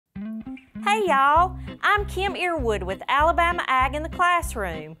Hey y'all, I'm Kim Earwood with Alabama Ag in the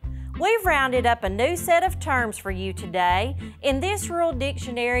Classroom. We've rounded up a new set of terms for you today in this rural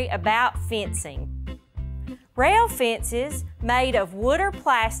dictionary about fencing. Rail fences made of wood or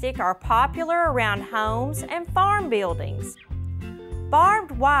plastic are popular around homes and farm buildings.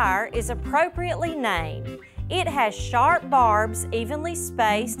 Barbed wire is appropriately named. It has sharp barbs evenly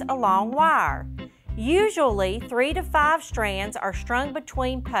spaced along wire. Usually 3 to 5 strands are strung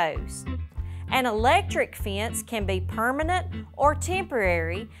between posts. An electric fence can be permanent or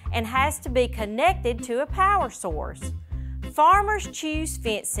temporary and has to be connected to a power source. Farmers choose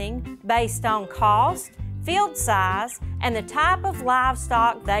fencing based on cost, field size, and the type of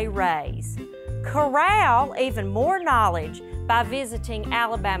livestock they raise. Corral even more knowledge by visiting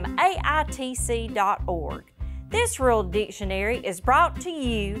alabamaaitc.org. This rural dictionary is brought to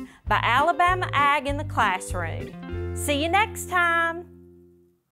you by Alabama Ag in the Classroom. See you next time.